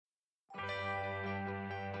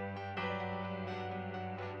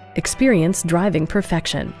Experience driving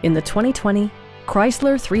perfection in the 2020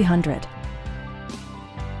 Chrysler 300.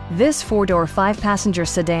 This four-door, five-passenger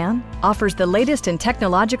sedan offers the latest in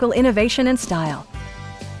technological innovation and style.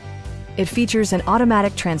 It features an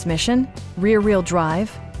automatic transmission, rear-wheel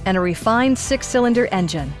drive, and a refined six-cylinder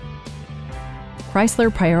engine. Chrysler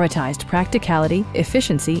prioritized practicality,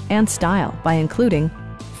 efficiency, and style by including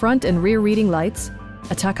front and rear reading lights,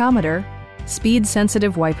 a tachometer,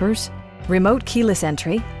 speed-sensitive wipers, remote keyless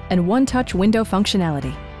entry, and one-touch window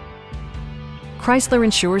functionality. Chrysler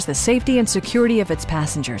ensures the safety and security of its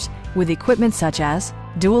passengers with equipment such as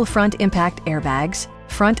dual front impact airbags,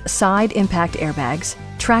 front side impact airbags,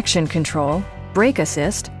 traction control, brake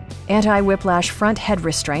assist, anti-whiplash front head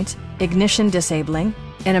restraints, ignition disabling,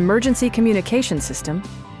 an emergency communication system,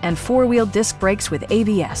 and four-wheel disc brakes with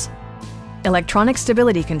ABS. Electronic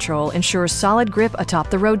stability control ensures solid grip atop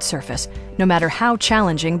the road surface, no matter how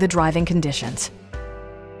challenging the driving conditions.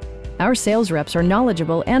 Our sales reps are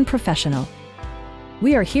knowledgeable and professional.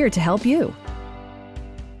 We are here to help you.